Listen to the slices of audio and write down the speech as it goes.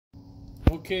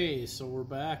Okay, so we're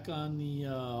back on the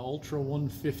Ultra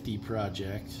 150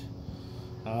 project.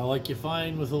 Like you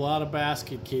find with a lot of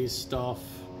basket case stuff,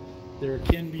 there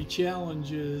can be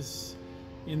challenges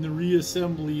in the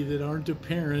reassembly that aren't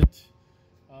apparent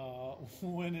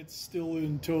when it's still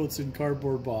in totes and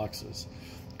cardboard boxes.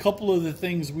 A couple of the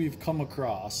things we've come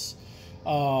across.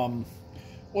 Oil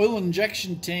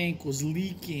injection tank was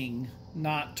leaking,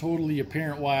 not totally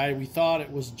apparent why. We thought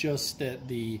it was just that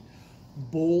the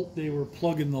bolt they were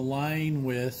plugging the line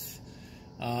with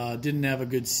didn't have a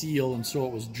good seal, and so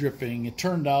it was dripping. It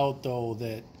turned out though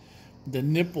that the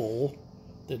nipple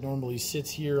that normally sits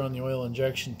here on the oil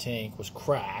injection tank was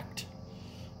cracked.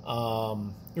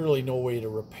 Really no way to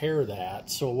repair that,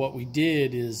 so what we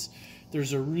did is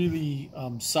there's a really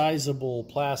sizable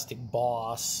plastic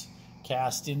boss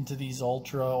cast into these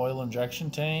Ultra oil injection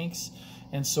tanks,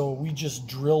 and so we just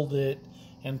drilled it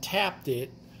and tapped it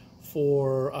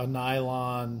for a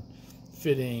nylon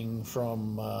fitting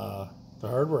from the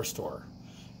hardware store,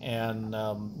 and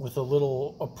with a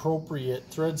little appropriate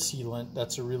thread sealant,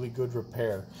 that's a really good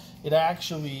repair. It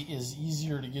actually is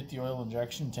easier to get the oil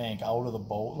injection tank out of the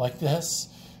boat like this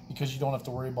because you don't have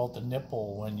to worry about the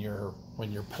nipple when you're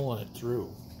pulling it through.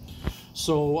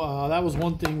 So that was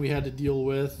one thing we had to deal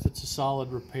with. It's a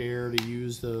solid repair to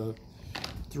use the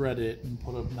thread it and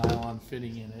put a nylon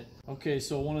fitting in it. Okay,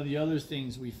 so one of the other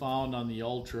things we found on the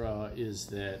Ultra is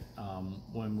that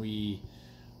when we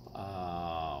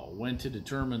went to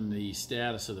determine the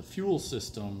status of the fuel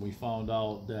system, we found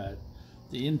out that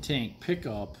the in-tank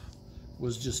pickup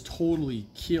was just totally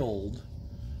killed.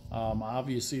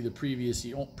 Obviously the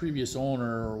previous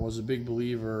owner was a big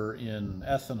believer in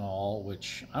ethanol,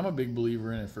 which I'm a big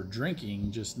believer in it for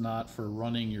drinking, just not for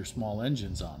running your small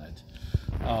engines on it.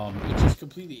 It just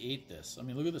completely ate this. I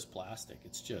mean, look at this plastic.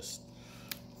 It's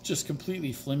just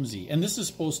completely flimsy. And this is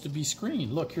supposed to be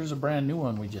screened. Look, here's a brand new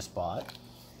one we just bought.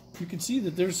 You can see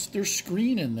that there's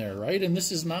screen in there, right? And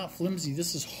this is not flimsy.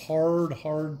 This is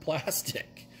hard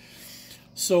plastic.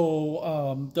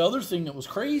 So the other thing that was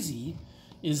crazy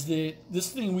is that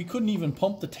this thing, we couldn't even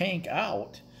pump the tank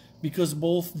out because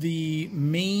both the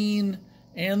main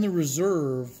and the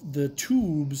reserve, the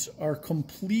tubes are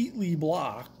completely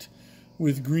blocked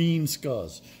with green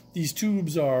scuzz. These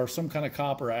tubes are some kind of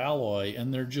copper alloy,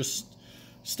 and they're just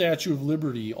Statue of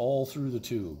Liberty all through the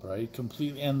tube, right?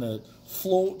 Completely. And the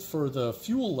float for the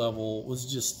fuel level was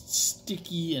just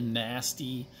sticky and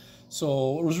nasty.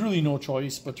 So there was really no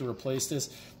choice but to replace this.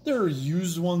 There are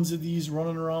used ones of these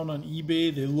running around on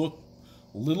eBay. They look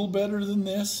a little better than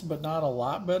this, but not a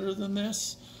lot better than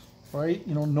this, right?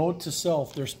 You know, note to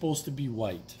self, they're supposed to be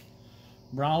white.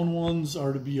 Brown ones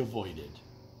are to be avoided.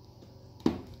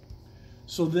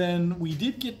 So then we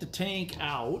did get the tank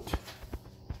out,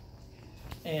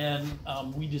 and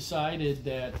we decided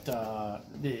that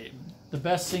the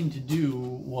best thing to do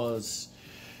was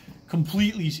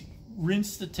completely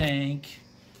rinse the tank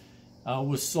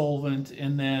with solvent,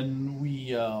 and then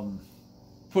we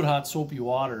put hot soapy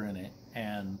water in it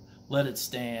and let it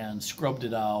stand, scrubbed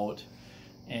it out,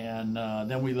 and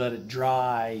then we let it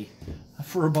dry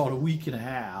for about a week and a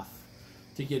half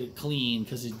to get it clean,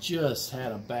 because it just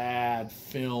had a bad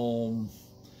film.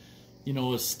 You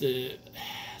know, it's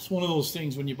one of those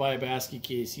things when you buy a basket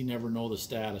case, you never know the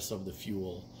status of the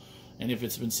fuel, and if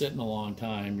it's been sitting a long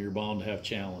time, you're bound to have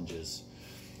challenges.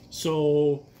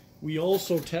 So we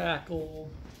also tackled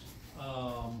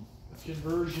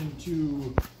conversion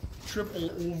to triple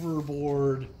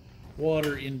overboard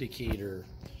water indicator.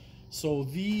 So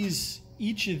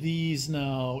each of these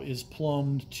now is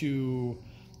plumbed to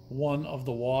one of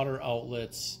the water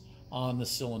outlets on the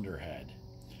cylinder head.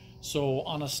 So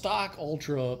on a stock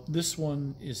Ultra, this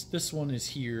one is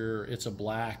here. It's a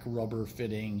black rubber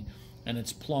fitting, and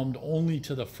it's plumbed only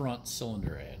to the front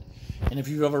cylinder head. And if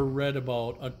you've ever read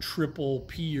about a triple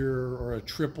pier or a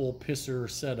triple pisser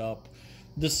setup,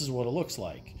 this is what it looks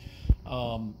like.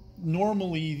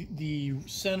 Normally the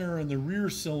center and the rear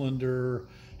cylinder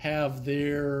have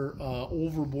their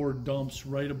overboard dumps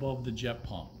right above the jet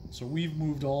pump. So we've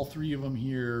moved all three of them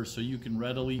here so you can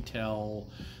readily tell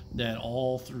that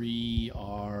all three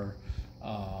are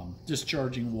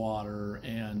discharging water,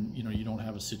 and you know, you don't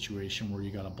have a situation where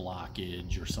you got a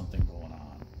blockage or something going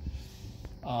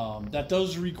on. That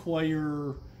does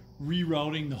require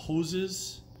rerouting the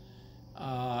hoses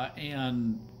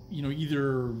and you know,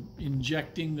 either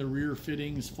injecting the rear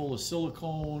fittings full of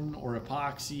silicone or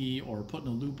epoxy, or putting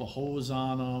a loop of hose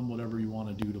on them, whatever you want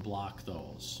to do to block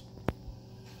those.